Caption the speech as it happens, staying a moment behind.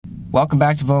Welcome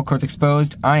back to Vocal Cords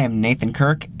Exposed. I am Nathan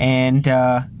Kirk, and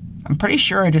I'm pretty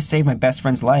sure I just saved my best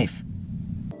friend's life.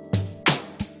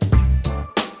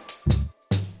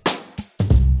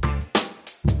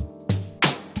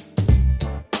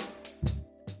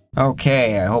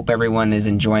 Okay, I hope everyone is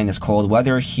enjoying this cold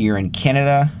weather here in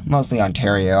Canada, mostly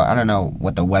Ontario. I don't know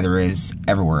what the weather is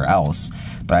everywhere else,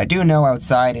 but I do know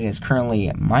outside it is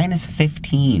currently minus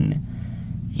 15.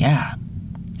 Yeah,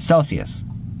 Celsius.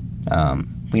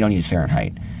 We don't use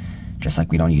Fahrenheit, just like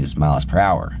we don't use miles per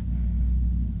hour.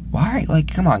 Why?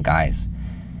 Like, come on, guys.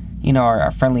 You know,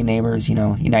 our friendly neighbors, you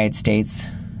know, United States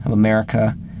of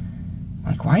America.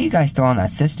 Like, why are you guys still on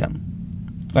that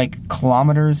system? Like,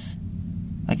 kilometers,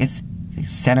 like, it's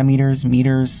centimeters,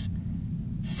 meters,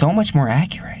 so much more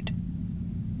accurate.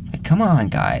 Like, come on,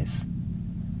 guys.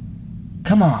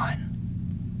 Come on.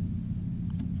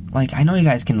 Like, I know you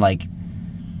guys can, like,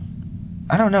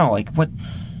 I don't know, like,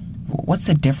 what's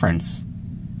the difference?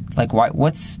 Like, I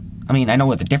mean, I know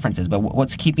what the difference is, but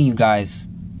what's keeping you guys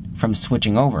from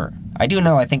switching over? I do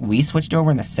know, I think we switched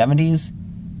over in the 70s,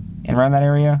 and around that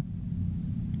area,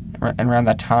 and around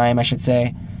that time, I should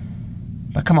say.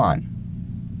 But come on.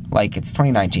 Like, it's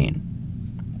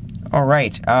 2019.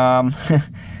 Alright,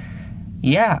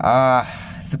 yeah,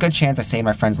 there's a good chance I saved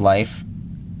my friend's life.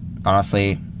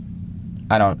 Honestly,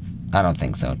 I don't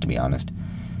think so, to be honest.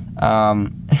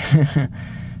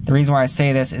 The reason why I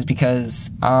say this is because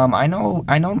I know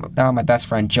my best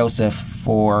friend Joseph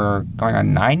for going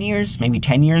on 9 years, maybe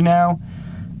 10 years now,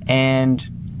 and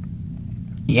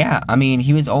yeah, I mean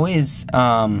he was always in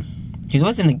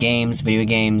the games, video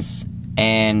games,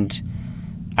 and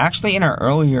actually in the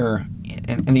earlier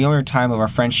time of our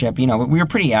friendship, you know, we were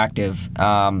pretty active.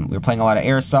 We were playing a lot of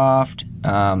airsoft.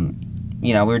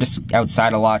 You know, we were just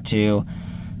outside a lot too,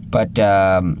 but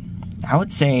I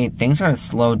would say things started to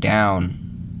slow down.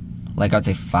 Like, I'd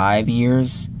say 5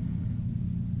 years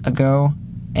ago,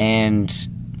 and,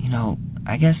 you know,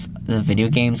 I guess the video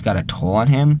games got a toll on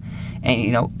him, and,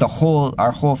 you know,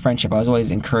 our whole friendship, I was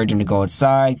always encouraging him to go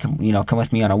outside, come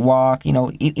with me on a walk, you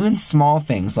know, even small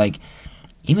things, like,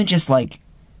 even just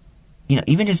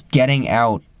getting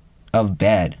out of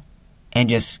bed, and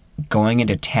just going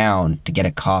into town to get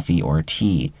a coffee or a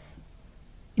tea,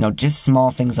 you know, just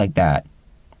small things like that,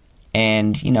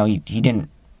 and, you know, he didn't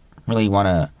really want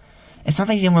to. It's not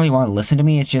that he didn't really want to listen to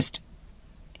me, it's just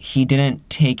he didn't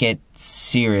take it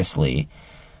seriously.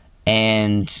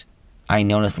 And I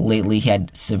noticed lately he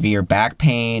had severe back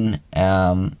pain.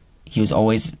 He was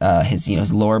always,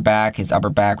 his lower back, his upper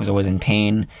back was always in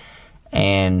pain.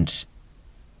 And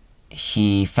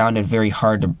he found it very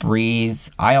hard to breathe.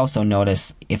 I also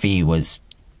noticed if he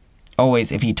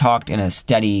talked in a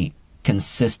steady,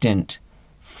 consistent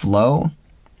flow,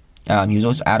 he was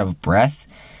always out of breath.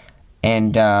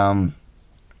 And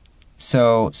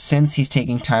so since he's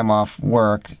taking time off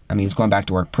work, I mean, he's going back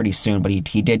to work pretty soon, but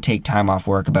he did take time off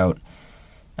work about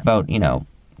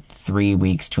 3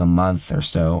 weeks to a month or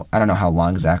so. I don't know how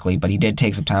long exactly, but he did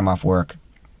take some time off work.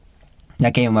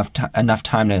 That gave him enough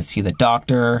time to see the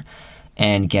doctor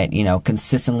and get, you know,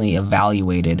 consistently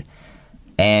evaluated.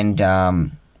 And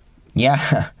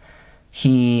yeah,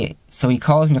 he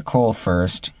calls Nicole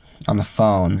first on the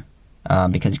phone.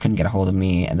 Because he couldn't get a hold of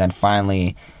me, and then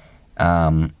finally,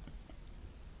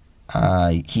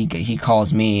 he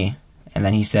calls me, and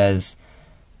then he says,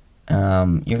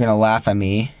 "You're gonna laugh at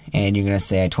me, and you're gonna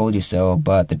say I told you so,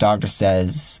 but the doctor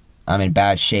says I'm in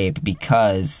bad shape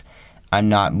because I'm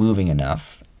not moving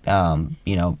enough.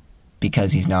 You know,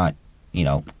 because he's not, you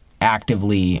know,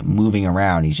 actively moving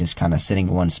around. He's just kind of sitting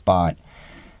in one spot,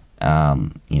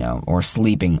 you know, or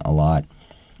sleeping a lot.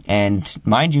 And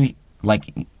mind you,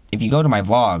 like." If you go to my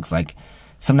vlogs, like,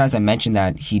 sometimes I mention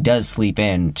that he does sleep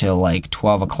in till, like,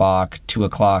 12 o'clock, 2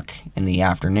 o'clock in the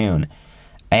afternoon.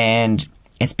 And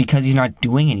it's because he's not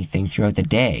doing anything throughout the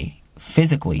day,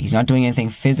 physically. He's not doing anything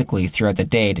physically throughout the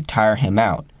day to tire him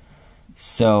out.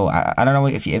 So, I don't know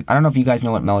if you guys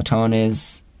know what melatonin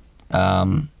is.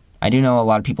 I do know a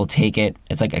lot of people take it.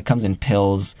 It's like, it comes in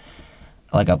pills,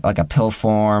 like a pill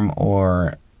form,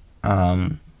 or,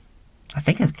 I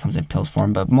think it comes in pills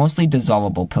form, but mostly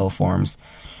dissolvable pill forms.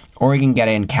 Or you can get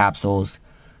it in capsules.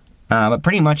 But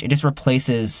pretty much it just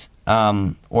replaces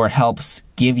or helps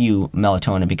give you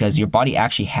melatonin, because your body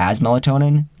actually has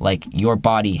melatonin. Like, your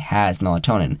body has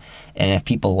melatonin. And if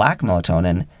people lack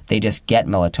melatonin, they just get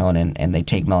melatonin, and they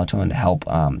take melatonin to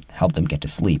help them get to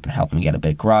sleep, help them get a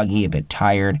bit groggy, a bit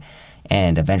tired,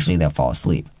 and eventually they'll fall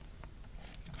asleep.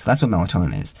 So that's what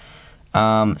melatonin is.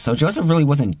 So Joseph really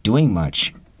wasn't doing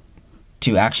much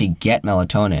to actually get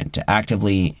melatonin, to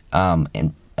actively,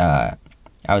 I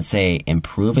would say,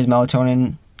 improve his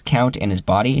melatonin count in his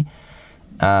body.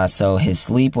 So his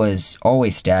sleep was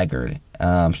always staggered.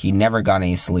 He never got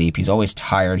any sleep. He's always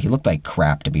tired. He looked like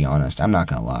crap, to be honest. I'm not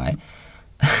gonna lie.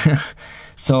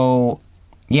 So,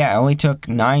 yeah, it only took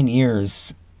 9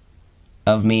 years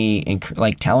of me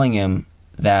like telling him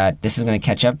that this is gonna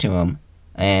catch up to him,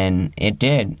 and it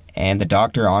did. And the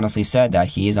doctor honestly said that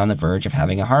he is on the verge of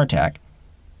having a heart attack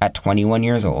at 21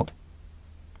 years old,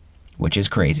 which is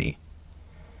crazy.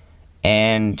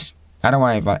 And I don't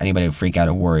want anybody to freak out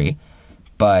or worry,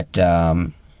 but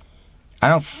I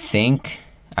don't think,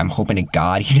 I'm hoping to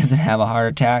God he doesn't have a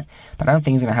heart attack, but I don't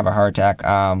think he's going to have a heart attack.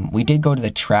 We did go to the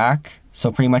track,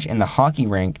 so pretty much in the hockey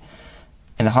rink,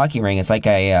 it's like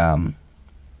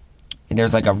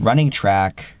there's like a running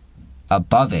track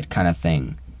above it kind of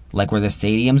thing, like where the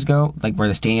stadiums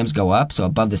go up, so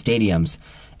above the stadiums,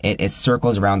 it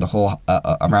circles around the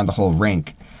whole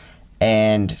rink.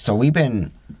 And so we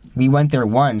went there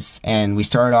once, and we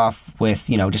started off with,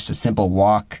 just a simple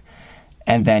walk,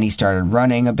 and then he started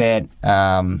running a bit.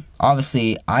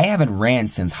 Obviously, I haven't ran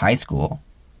since high school,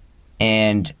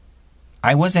 and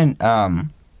I wasn't out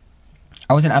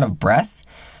of breath.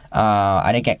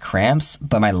 I didn't get cramps,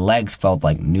 but my legs felt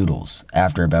like noodles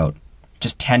after about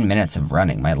just 10 minutes of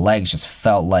running. My legs just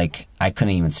felt like I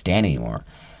couldn't even stand anymore.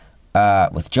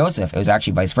 With Joseph, it was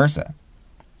actually vice versa.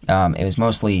 It was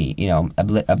mostly,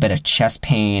 a bit of chest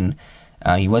pain.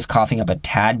 He was coughing up a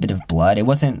tad bit of blood. It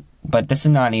wasn't, but this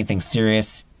is not anything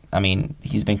serious. I mean,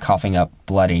 he's been coughing up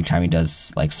blood anytime he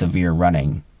does, like, severe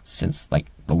running since, like,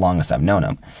 the longest I've known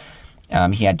him.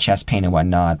 He had chest pain and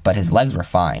whatnot, but his legs were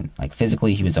fine. Like,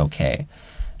 physically, he was okay.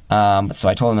 So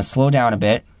I told him to slow down a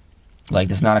bit. Like,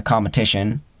 this is not a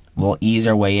competition. We'll ease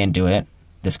our way into it.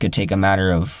 This could take a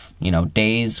matter of,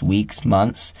 days, weeks,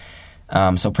 months.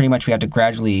 So pretty much we have to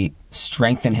gradually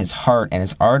strengthen his heart and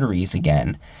his arteries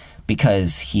again,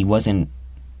 because he wasn't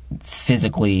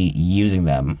physically using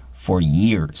them for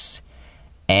years.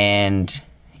 And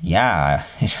yeah,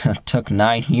 it took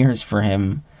 9 years for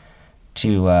him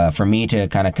for me to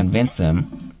kind of convince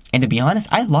him. And to be honest,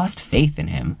 I lost faith in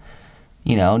him.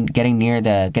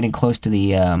 Getting close to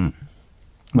the,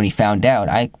 when he found out,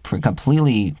 I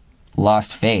completely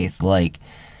lost faith. Like,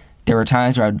 there were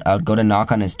times where I would go to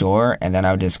knock on his door, and then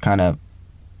I would just kind of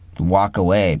walk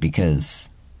away, because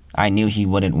I knew he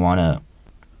wouldn't want to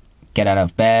get out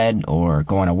of bed or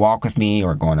go on a walk with me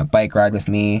or go on a bike ride with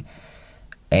me.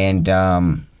 And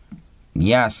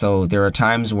yeah, so there were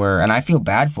times where, and I feel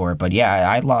bad for it, but yeah,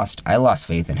 I lost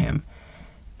faith in him.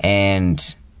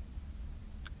 And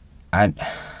I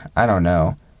don't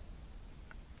know.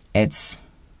 It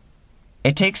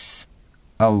takes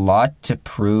a lot to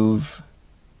prove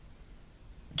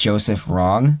Joseph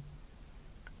wrong,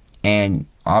 and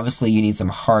obviously you need some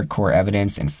hardcore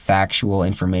evidence and factual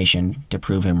information to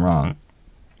prove him wrong.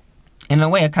 In a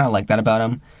way, I kind of like that about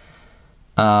him,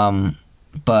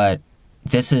 but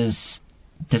this is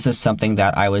something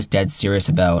that I was dead serious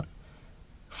about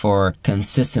for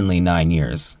consistently 9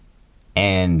 years,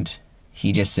 and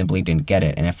he just simply didn't get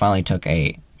it. And it finally took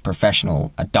a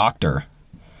professional, a doctor,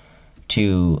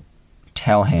 to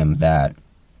tell him that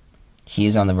he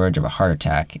is on the verge of a heart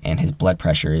attack, and his blood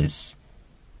pressure is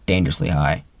dangerously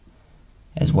high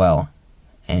as well.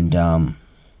 And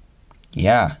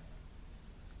yeah,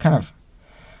 kind of,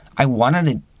 I wanted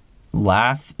to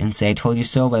laugh and say I told you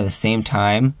so, but at the same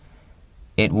time,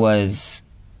 it was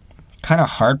kind of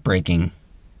heartbreaking,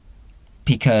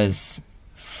 because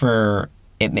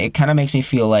it kind of makes me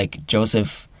feel like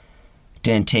Joseph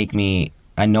didn't take me,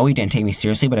 I know he didn't take me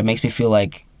seriously, but it makes me feel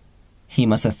like he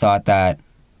must have thought that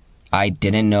I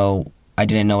didn't know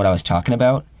what I was talking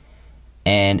about,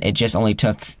 and it just only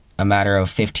took a matter of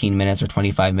 15 minutes or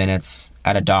 25 minutes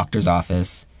at a doctor's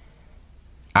office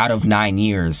out of 9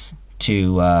 years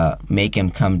to make him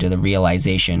come to the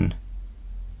realization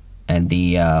and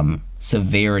the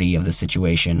severity of the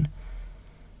situation.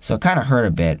 So it kind of hurt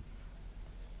a bit.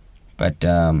 But,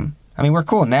 I mean, we're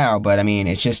cool now, but, I mean,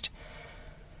 it's just...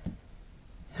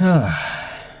 it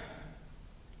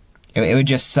would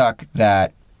just suck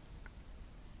that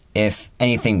if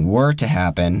anything were to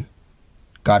happen,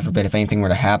 God forbid, if anything were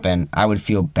to happen, I would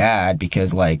feel bad,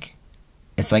 because, like,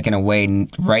 it's like in a way,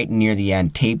 right near the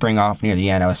end, tapering off near the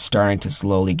end, I was starting to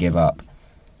slowly give up.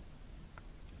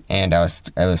 And I was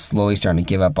slowly starting to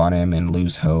give up on him and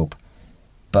lose hope.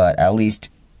 But at least,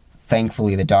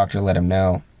 thankfully, the doctor let him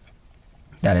know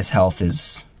that his health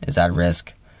is at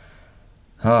risk.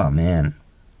 Oh, man.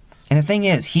 And the thing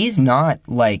is, he's not,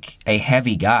 like, a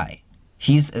heavy guy.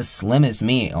 He's as slim as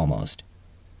me, almost.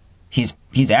 He's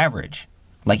average.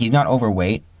 Like, he's not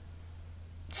overweight.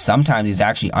 Sometimes he's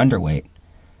actually underweight.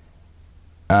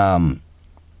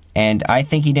 And I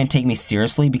think he didn't take me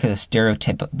seriously because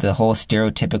the whole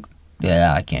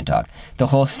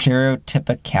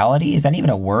stereotypicality, is that even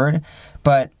a word?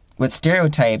 But with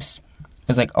stereotypes,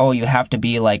 it's like, oh, you have to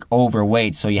be like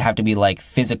overweight, so you have to be like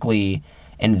physically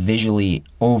and visually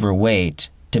overweight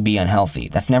to be unhealthy.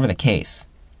 That's never the case.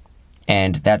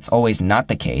 And that's always not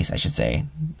the case, I should say.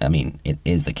 I mean, it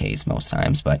is the case most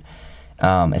times, but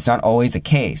it's not always the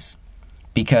case,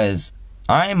 because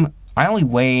I only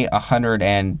weigh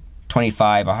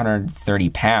 125, 130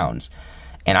 pounds,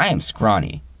 and I am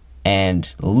scrawny.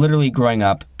 And literally growing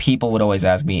up, people would always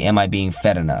ask me, am I being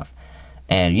fed enough?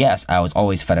 And yes, I was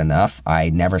always fed enough. I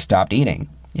never stopped eating.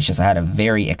 It's just I had a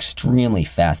very extremely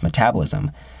fast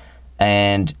metabolism.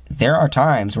 And there are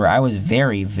times where I was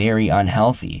very, very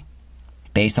unhealthy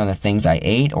based on the things I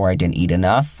ate, or I didn't eat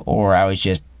enough, or I was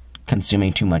just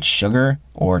consuming too much sugar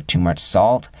or too much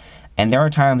salt. And there are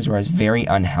times where I was very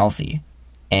unhealthy.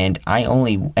 And I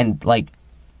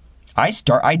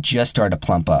just started to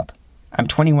plump up. I'm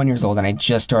 21 years old and I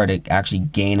just started to actually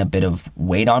gain a bit of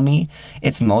weight on me.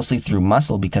 It's mostly through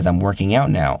muscle because I'm working out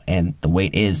now, and the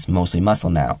weight is mostly muscle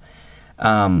now.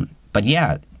 But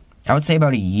yeah, I would say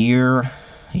about a year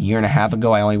and a half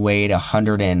ago, I only weighed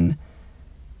 110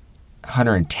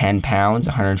 pounds,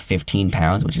 115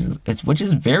 pounds, which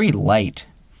is very light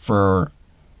for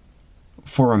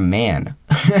a man.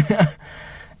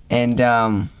 And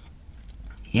yeah,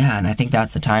 and I think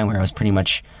that's the time where I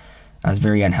was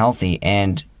very unhealthy.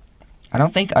 And I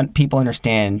don't think people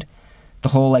understand the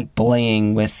whole like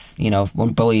bullying with,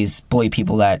 when bullies bully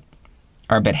people that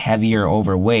are a bit heavier,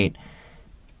 overweight,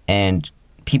 and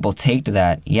people take to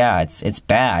that. Yeah, it's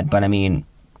bad, but I mean,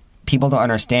 people don't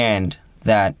understand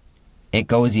that it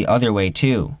goes the other way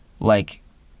too. Like,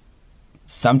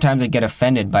 sometimes I get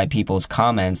offended by people's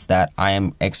comments that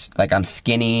I'm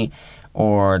skinny,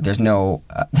 or there's no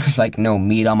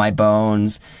meat on my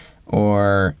bones,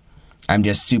 or I'm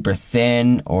just super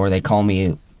thin, or they call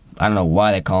me, I don't know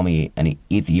why they call me an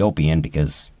Ethiopian,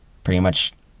 because pretty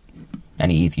much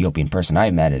any Ethiopian person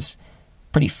I've met is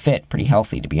pretty fit, pretty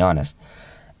healthy, to be honest.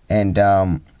 And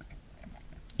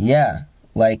yeah,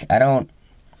 like I don't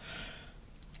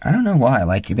know why.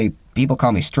 Like people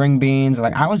call me string beans.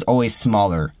 Like, I was always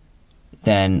smaller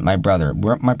than my brother.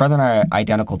 My brother and I are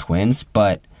identical twins,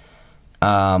 but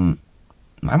my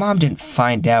mom didn't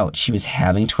find out she was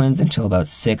having twins until about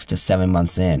 6 to 7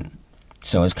 months in.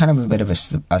 So it was kind of a bit of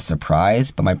a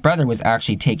surprise, but my brother was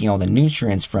actually taking all the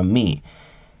nutrients from me.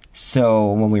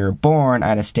 So when we were born, I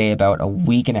had to stay about a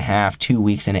week and a half, 2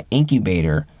 weeks in an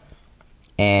incubator.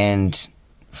 And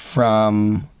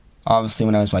from, obviously,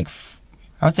 when I was I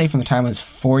would say from the time I was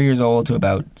 4 years old to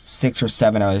about 6 or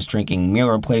 7, I was drinking meal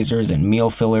replacers and meal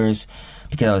fillers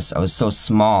because I was so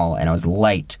small and I was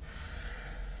light.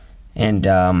 And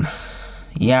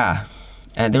yeah,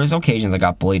 and there was occasions I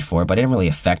got bullied for it, but it didn't really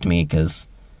affect me because,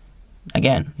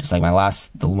 again, just like one of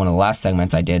the last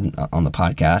segments I did on the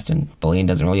podcast, and bullying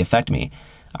doesn't really affect me.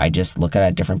 I just look at it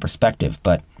a different perspective.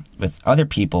 But with other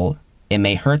people, it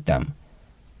may hurt them,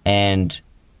 and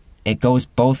it goes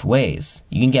both ways.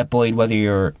 You can get bullied whether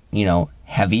you're,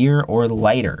 heavier or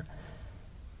lighter.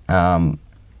 And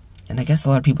I guess a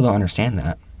lot of people don't understand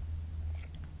that.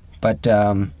 But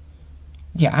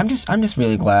yeah, I'm just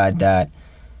really glad that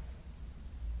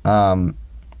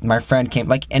my friend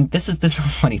came. And this is a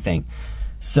funny thing.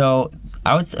 So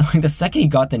I would say, the second he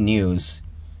got the news,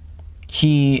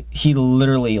 he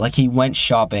literally he went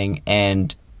shopping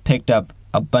and picked up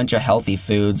a bunch of healthy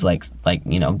foods like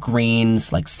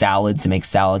greens, like salads, to make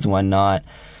salads and whatnot.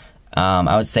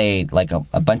 I would say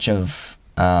a bunch of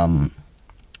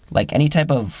any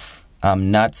type of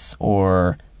nuts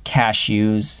or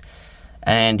cashews.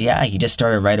 And yeah, he just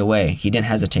started right away. He didn't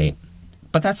hesitate.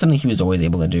 But that's something he was always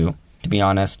able to do, to be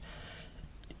honest.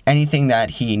 Anything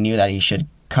that he knew that he should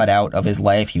cut out of his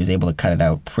life, he was able to cut it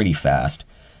out pretty fast.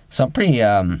 So I'm pretty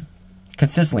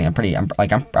consistently,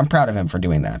 I'm proud of him for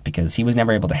doing that, because he was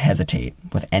never able to hesitate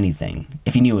with anything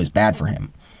if he knew it was bad for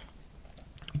him.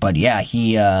 But yeah,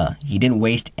 he didn't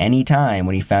waste any time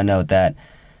when he found out that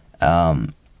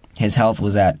his health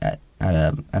was at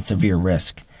severe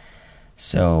risk.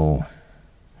 So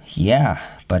yeah,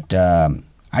 but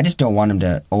I just don't want him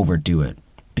to overdo it,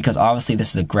 because obviously this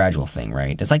is a gradual thing,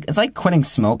 right? It's like quitting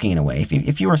smoking in a way.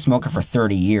 If you were a smoker for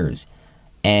 30 years,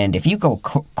 and if you go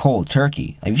cold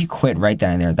turkey, if you quit right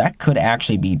then and there, that could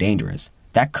actually be dangerous.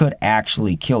 That could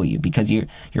actually kill you, because your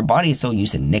body is so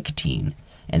used to nicotine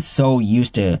and so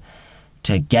used to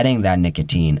getting that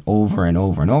nicotine over and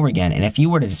over and over again. And if you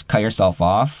were to just cut yourself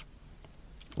off,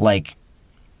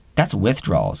 that's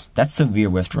withdrawals. That's severe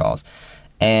withdrawals.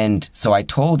 And so I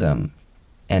told him,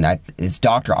 and his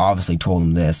doctor obviously told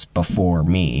him this before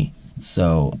me.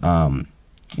 So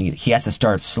he has to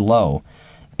start slow,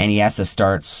 and he has to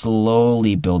start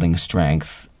slowly building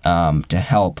strength to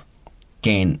help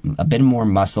gain a bit more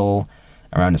muscle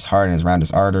around his heart and around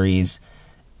his arteries,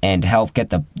 and to help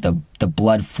get the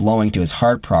blood flowing to his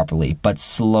heart properly, but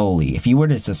slowly. If you were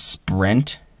to just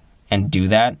sprint and do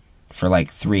that for like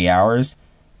 3 hours,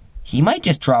 he might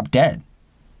just drop dead.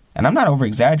 And I'm not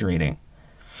over-exaggerating.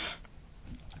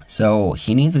 So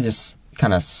he needs to just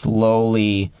kind of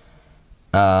slowly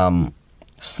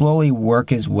work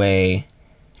his way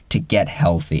to get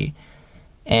healthy.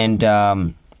 And,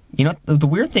 the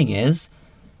weird thing is,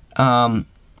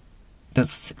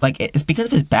 it's because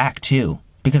of his back, too.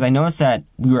 Because I noticed that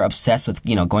we were obsessed with,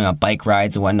 going on bike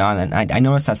rides and whatnot, and I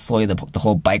noticed that slowly the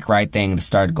whole bike ride thing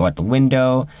started to go out the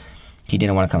window. He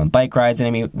didn't want to come on bike rides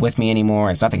with me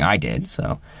anymore. It's nothing I did,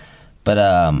 so. But,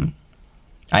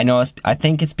 I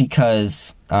think it's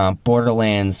because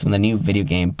Borderlands, when the new video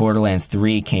game, Borderlands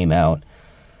 3, came out,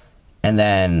 and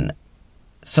then,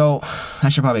 so, I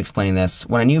should probably explain this.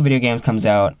 When a new video game comes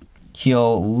out,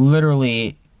 he'll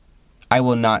literally, I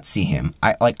will not see him.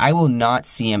 I will not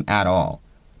see him at all.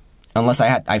 Unless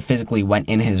I physically went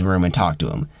in his room and talked to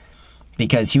him.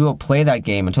 Because he will play that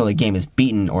game until the game is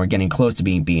beaten or getting close to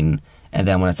being beaten. And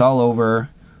then when it's all over,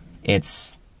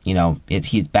 it's,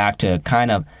 he's back to kind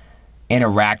of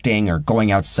interacting or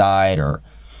going outside or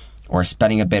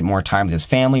spending a bit more time with his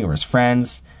family or his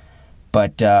friends.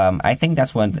 But I think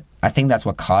that's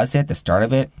what caused it, the start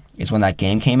of it, is when that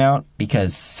game came out.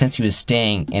 Because since he was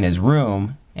staying in his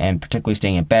room, and particularly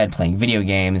staying in bed playing video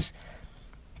games,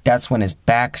 that's when his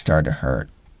back started to hurt.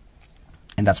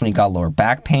 And that's when he got lower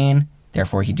back pain.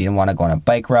 Therefore, he didn't want to go on a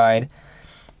bike ride.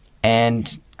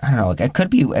 And I don't know, it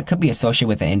could be associated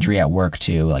with an injury at work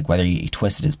too, like whether he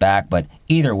twisted his back. But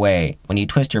either way, when you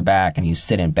twist your back and you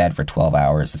sit in bed for 12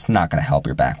 hours, it's not going to help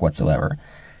your back whatsoever.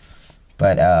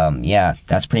 But yeah,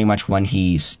 that's pretty much when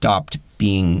he stopped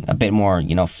being a bit more,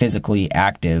 physically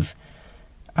active.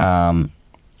 And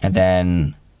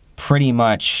then pretty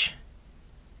much,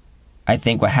 I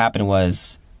think what happened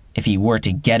was, if he were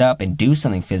to get up and do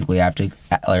something physically active,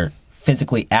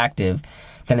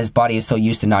 then his body is so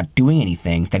used to not doing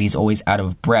anything that he's always out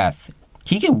of breath.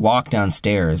 He can walk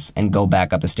downstairs and go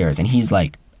back up the stairs, and he's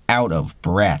like out of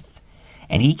breath,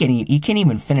 and he can't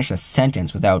even finish a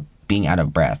sentence without being out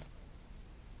of breath.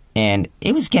 And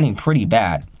it was getting pretty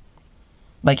bad.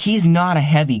 Like, he's not a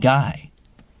heavy guy.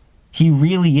 He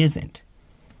really isn't.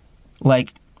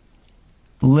 Like,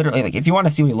 literally, like, if you want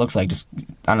to see what he looks like, just,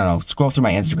 I don't know, scroll through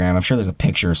my Instagram. I'm sure there's a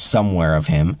picture somewhere of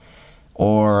him.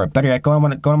 Or, better yet, go on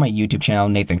my YouTube channel,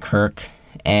 Nathan Kirk,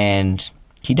 and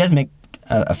he does make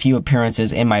a few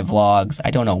appearances in my vlogs.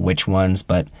 I don't know which ones,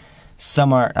 but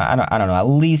some are, I don't know, at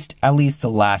least the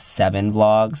last 7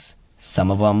 vlogs,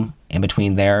 some of them in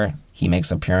between there, he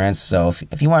makes an appearance. So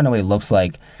if you want to know what he looks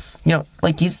like,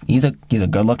 like, he's a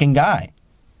good-looking guy.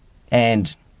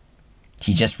 And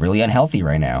he's just really unhealthy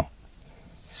right now.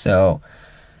 So,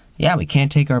 yeah, we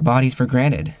can't take our bodies for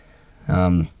granted.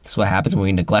 That's what happens when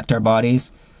we neglect our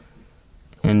bodies.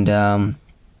 And,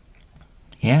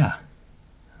 yeah,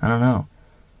 I don't know.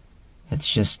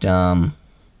 It's just, well,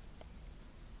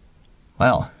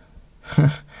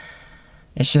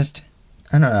 it's just,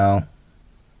 I don't know.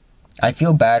 I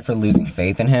feel bad for losing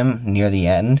faith in him near the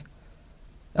end.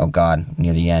 Oh, God,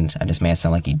 near the end. I just made it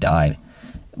sound like he died.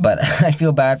 But I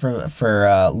feel bad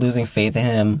for losing faith in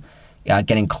him,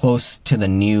 getting close to the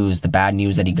news, the bad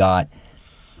news that he got.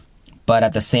 But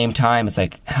at the same time, it's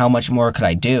like, how much more could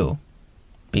I do?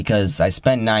 Because I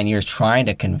spent 9 years trying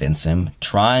to convince him,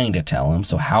 trying to tell him,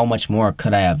 so how much more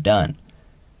could I have done?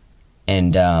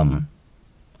 And, I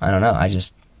don't know, I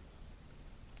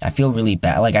feel really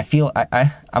bad. Like,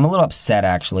 I'm a little upset,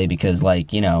 actually, because,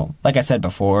 like, like I said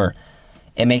before,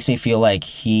 it makes me feel like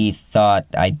he thought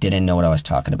I didn't know what I was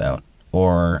talking about.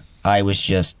 Or I was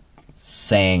just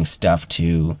saying stuff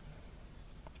to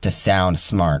sound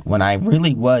smart, when I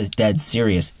really was dead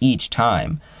serious each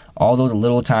time. All those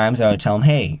little times I would tell him,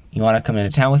 hey, you want to come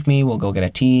into town with me? We'll go get a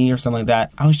tea or something like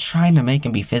that. I was trying to make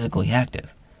him be physically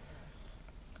active.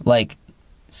 Like,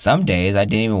 some days I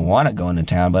didn't even want to go into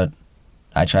town, but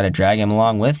I tried to drag him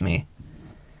along with me.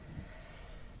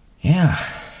 Yeah,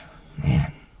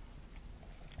 man.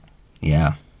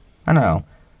 Yeah, I don't know.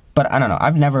 But I don't know.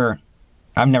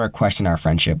 I've never questioned our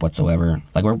friendship whatsoever.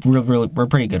 Like, we're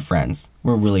pretty good friends.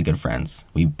 We're really good friends.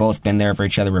 We've both been there for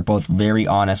each other. We're both very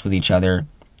honest with each other.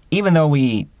 Even though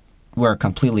we're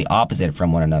completely opposite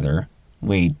from one another,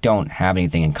 we don't have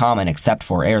anything in common except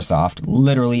for airsoft.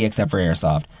 Literally except for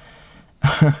airsoft.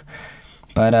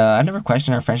 But I never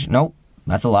questioned our friendship. Nope.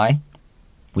 that's a lie.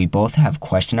 We both have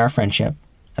questioned our friendship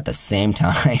at the same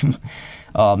time.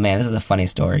 Oh man, this is a funny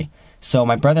story. So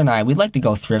my brother and I, we'd like to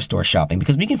go thrift store shopping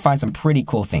because we can find some pretty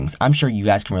cool things. I'm sure you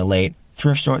guys can relate.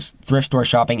 Thrift store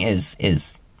shopping is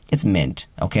it's mint,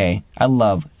 okay? I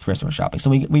love thrift store shopping. So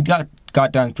we got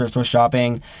done thrift store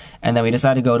shopping, and then we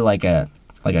decided to go to like a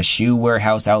shoe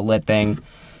warehouse outlet thing.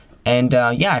 And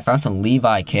yeah, I found some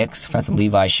Levi kicks, found some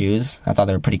Levi shoes. I thought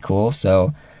they were pretty cool.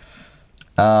 So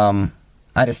I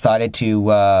decided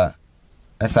to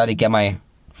get my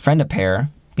friend a pair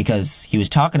because he was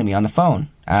talking to me on the phone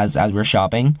as we were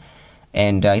shopping.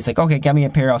 And he's like, okay, get me a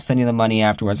pair. I'll send you the money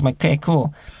afterwards. I'm like, okay,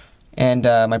 cool. And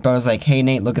my brother's like, hey,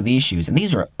 Nate, look at these shoes. And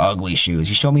these are ugly shoes.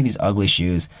 He showed me these ugly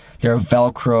shoes. They're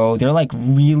Velcro. They're like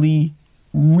really,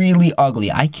 really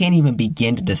ugly. I can't even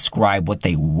begin to describe what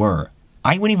they were.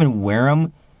 I wouldn't even wear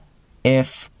them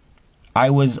if I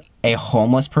was a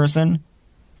homeless person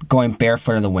going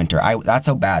barefoot in the winter. That's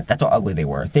how bad. That's how ugly they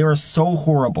were. They were so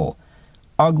horrible.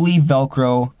 Ugly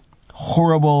Velcro,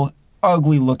 horrible,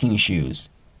 ugly looking shoes.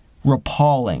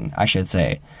 Repelling, I should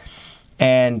say.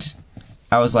 And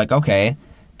I was like, okay.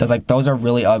 Those are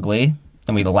really ugly.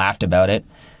 And we laughed about it.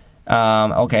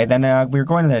 Okay, then we were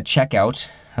going to the checkout.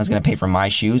 I was going to pay for my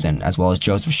shoes and as well as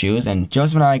Joseph's shoes. And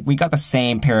Joseph and I, we got the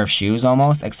same pair of shoes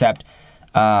almost, except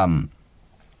they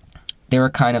were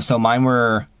kind of, so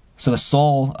the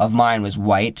sole of mine was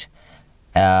white,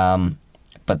 but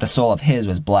the sole of his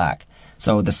was black.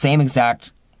 So the same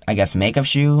exact, I guess, make of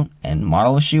shoe and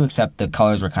model of shoe, except the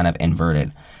colors were kind of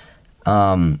inverted.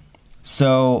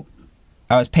 So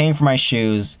I was paying for my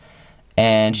shoes,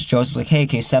 and Joseph was like, hey,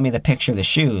 can you send me the picture of the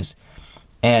shoes?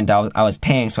 And I was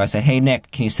paying, so I said, hey,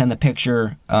 Nick, can you send the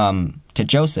picture to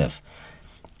Joseph?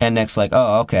 And Nick's like,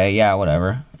 oh, okay, yeah,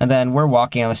 whatever. And then we're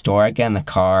walking out of the store, I get in the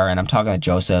car, and I'm talking to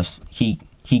Joseph. He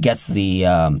gets the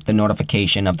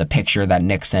notification of the picture that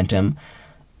Nick sent him,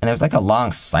 and there's like a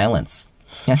long silence.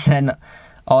 And then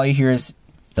all you hear is,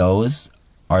 those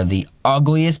are the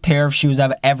ugliest pair of shoes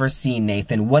I've ever seen,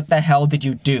 Nathan. What the hell did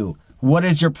you do? What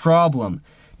is your problem?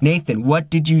 Nathan, what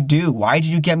did you do? Why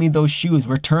did you get me those shoes?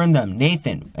 Return them,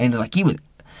 Nathan. And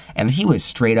he was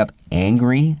straight up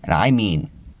angry, and I mean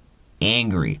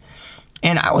angry.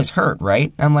 And I was hurt,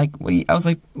 right? I'm like, what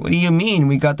do you mean?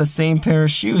 We got the same pair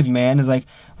of shoes, man. It's like,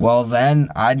 well, then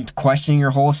I'm questioning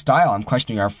your whole style. I'm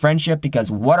questioning our friendship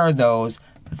because what are those?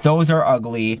 Those are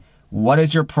ugly. What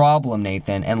is your problem,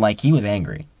 Nathan? And like, he was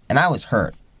angry, and I was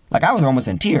hurt. Like, I was almost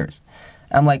in tears.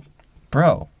 I'm like,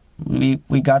 bro, we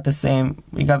got the same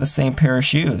pair of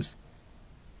shoes.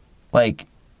 Like,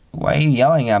 why are you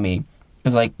yelling at me?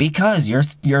 It's like, because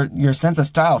your sense of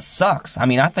style sucks. I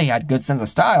mean, I thought you had good sense of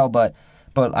style, but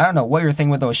I don't know what you're thinking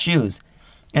with those shoes.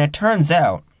 And it turns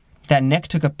out that Nick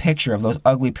took a picture of those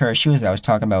ugly pair of shoes that I was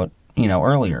talking about,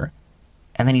 earlier,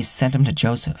 and then he sent them to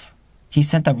Joseph. He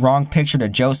sent the wrong picture to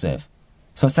Joseph.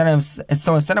 So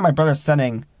instead of my brother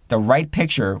sending the right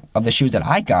picture of the shoes that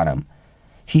I got him,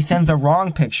 he sends a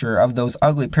wrong picture of those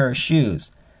ugly pair of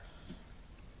shoes.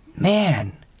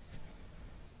 Man.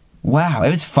 Wow, it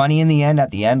was funny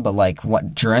at the end, but like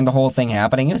during the whole thing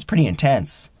happening, it was pretty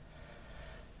intense.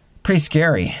 Pretty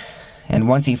scary. And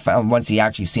once he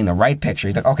actually seen the right picture,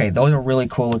 he's like, okay, those are really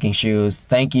cool looking shoes.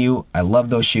 Thank you. I love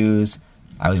those shoes.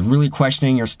 I was really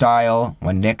questioning your style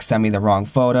when Nick sent me the wrong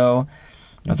photo.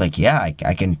 I was like, yeah,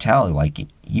 I can tell. Like,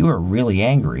 you were really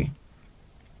angry.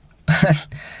 But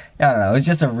I don't know. It was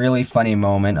just a really funny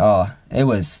moment. Oh, it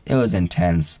was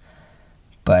intense.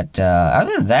 But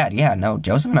other than that, yeah, no,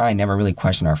 Joseph and I never really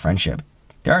questioned our friendship.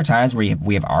 There are times where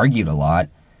we have argued a lot.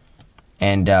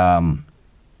 And, I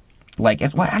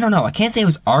don't know. I can't say it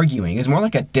was arguing. It was more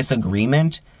like a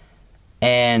disagreement.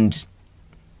 And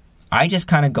I just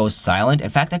kind of go silent. In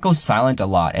fact, I go silent a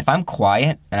lot. If I'm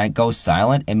quiet and I go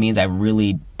silent, it means I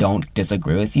really don't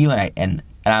disagree with you, and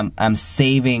I'm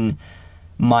saving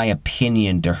my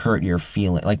opinion to hurt your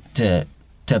feeling, like to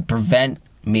prevent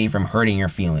me from hurting your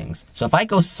feelings. So if I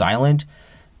go silent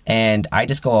and I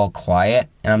just go all quiet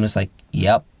and I'm just like,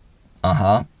 yep,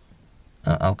 okay,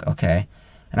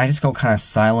 and I just go kind of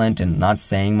silent and not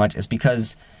saying much, it's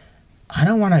because I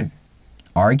don't want to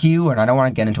argue, and I don't want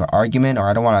to get into an argument, or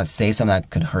I don't want to say something that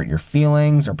could hurt your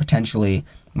feelings, or potentially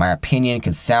my opinion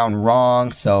could sound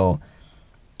wrong. So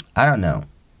I don't know.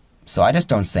 So I just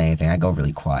don't say anything. I go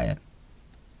really quiet.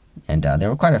 And there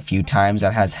were quite a few times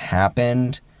that has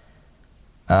happened.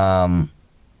 I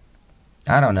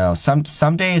don't know.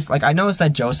 Some days, like, I noticed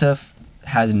that Joseph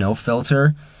has no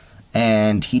filter,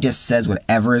 and he just says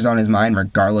whatever is on his mind,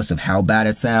 regardless of how bad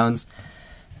it sounds.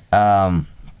 And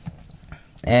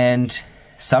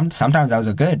sometimes that was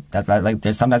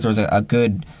sometimes there was a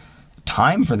good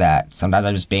time for that. Sometimes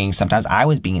I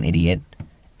was being an idiot,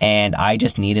 and I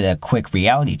just needed a quick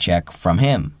reality check from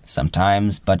him.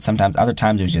 But sometimes other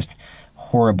times it was just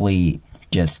horribly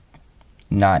just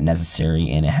not necessary,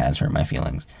 and it has hurt my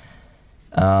feelings.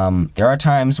 There are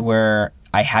times where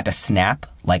I had to snap,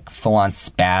 like full-on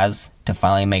spaz, to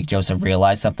finally make Joseph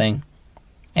realize something.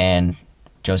 And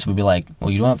Joseph would be like, well,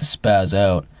 you don't have to spaz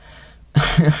out.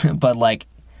 But, like,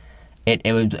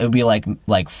 it would be like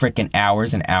freaking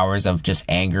hours and hours of just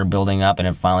anger building up, and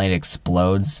then finally it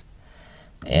explodes.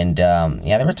 And,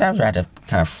 there were times where I had to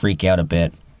kind of freak out a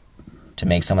bit to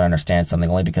make someone understand something,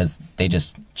 only because they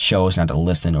just chose not to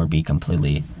listen or be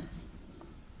completely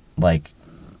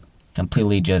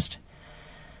just...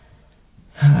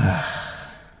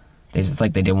 they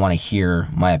didn't want to hear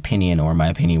my opinion, or my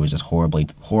opinion was just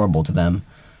horrible to them.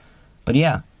 But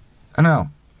yeah, I don't know.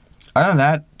 Other than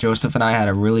that, Joseph and I had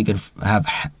a really good... oh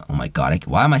my god,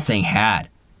 why am I saying had?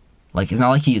 Like, it's not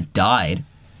like he's died.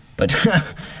 But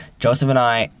Joseph and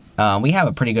I, we have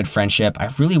a pretty good friendship. I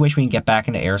really wish we could get back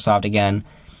into airsoft again.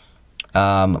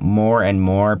 More and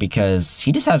more, because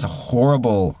he just has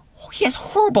horrible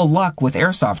luck with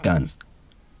airsoft guns.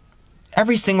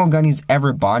 Every single gun he's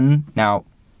ever bought. Now,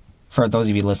 for those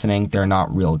of you listening, they're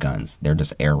not real guns. They're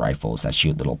just air rifles that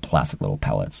shoot little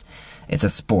pellets. It's a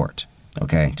sport.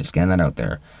 Okay, just getting that out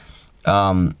there.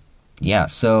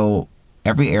 So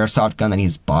every airsoft gun that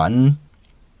he's bought,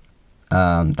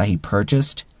 that he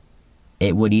purchased,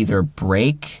 it would either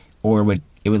break, or it would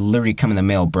literally come in the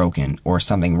mail broken, or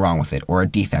something wrong with it, or a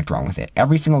defect wrong with it.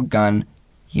 Every single gun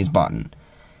he's bought.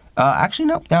 Actually,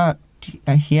 no,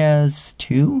 he has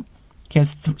two. He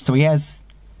has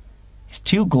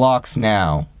two Glocks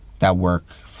now that work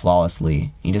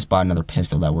flawlessly. He just bought another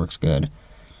pistol that works good.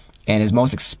 And his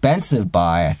most expensive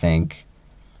buy, I think,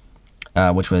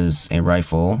 which was a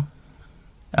rifle,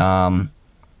 it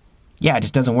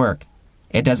just doesn't work.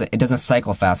 It doesn't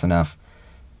cycle fast enough.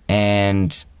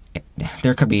 And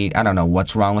there could be, I don't know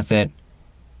what's wrong with it.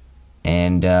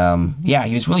 And,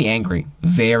 he was really angry.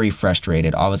 Very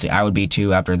frustrated. Obviously, I would be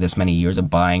too after this many years of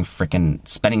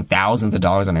spending thousands of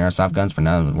dollars on airsoft guns for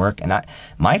none of it work. And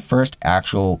my first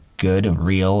actual good,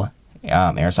 real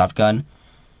airsoft gun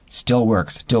still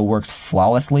works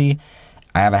flawlessly.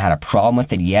 I haven't had a problem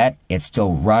with it yet. It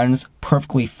still runs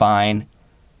perfectly fine.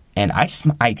 And I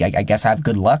guess I have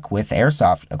good luck with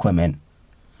airsoft equipment,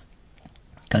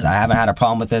 because I haven't had a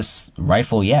problem with this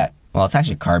rifle yet. Well, it's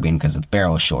actually carbine because the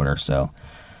barrel is shorter, so...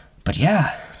 But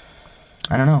yeah,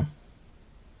 I don't know.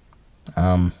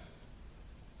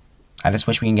 I just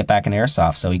wish we can get back in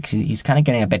airsoft. So he's kind of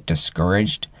getting a bit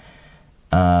discouraged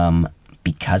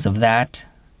because of that.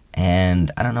 And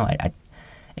I don't know,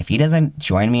 if he doesn't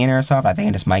join me in airsoft, I think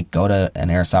I just might go to an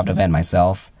airsoft event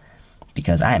myself,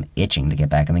 because I am itching to get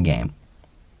back in the game.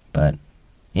 But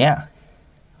yeah,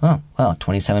 well,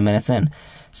 27 minutes in.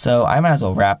 So I might as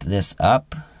well wrap this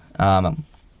up.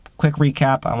 Quick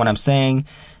recap on what I'm saying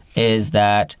is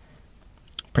that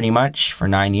pretty much for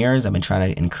 9 years, I've been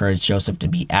trying to encourage Joseph to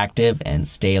be active and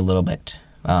stay a little bit,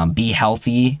 be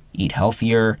healthy, eat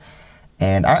healthier.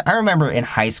 And I remember in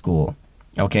high school,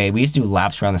 okay, we used to do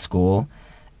laps around the school,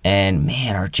 and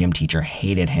man, our gym teacher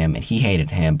hated him, and he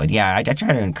hated him. But yeah, I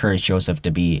try to encourage Joseph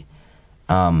to be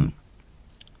as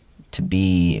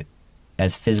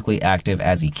physically active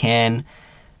as he can.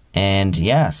 And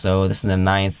yeah, so this is the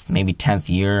 9th, maybe 10th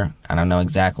year. I don't know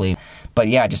exactly. But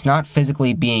yeah, just not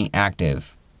physically being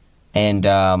active. And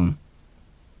I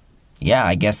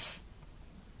guess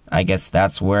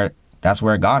that's where it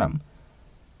got him.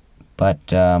 But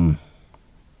that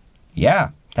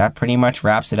pretty much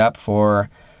wraps it up for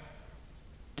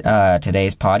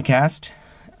today's podcast.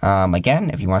 Again,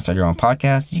 if you want to start your own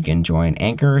podcast, you can join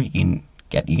Anchor. You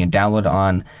can download it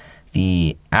on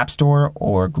the App Store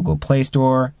or Google Play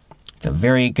Store. It's a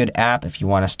very good app if you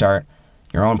want to start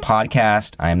your own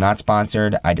podcast. I am not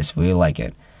sponsored. I just really like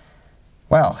it.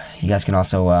 Well, you guys can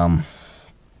also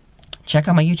check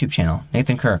out my YouTube channel,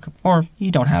 Nathan Kirk. Or you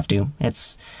don't have to.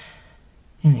 It's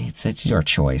your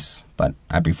choice. But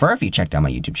I prefer if you checked out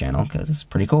my YouTube channel, because it's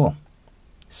pretty cool.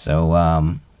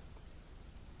 So,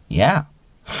 yeah.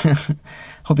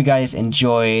 Hope you guys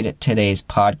enjoyed today's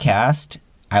podcast.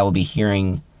 I won't be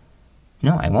hearing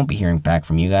back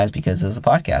from you guys because this is a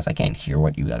podcast. I can't hear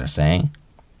what you guys are saying.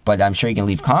 But I'm sure you can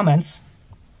leave comments,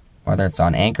 whether it's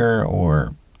on Anchor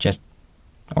or just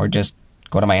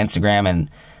go to my Instagram and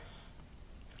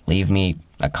leave me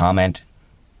a comment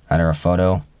under a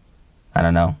photo. I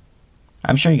don't know.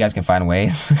 I'm sure you guys can find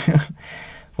ways.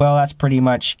 Well, that's pretty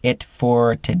much it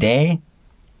for today.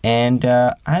 And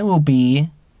I will be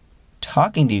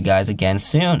talking to you guys again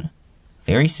soon.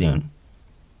 Very soon.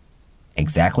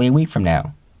 exactly a week from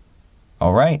now.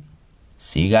 All right.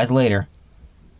 See you guys later.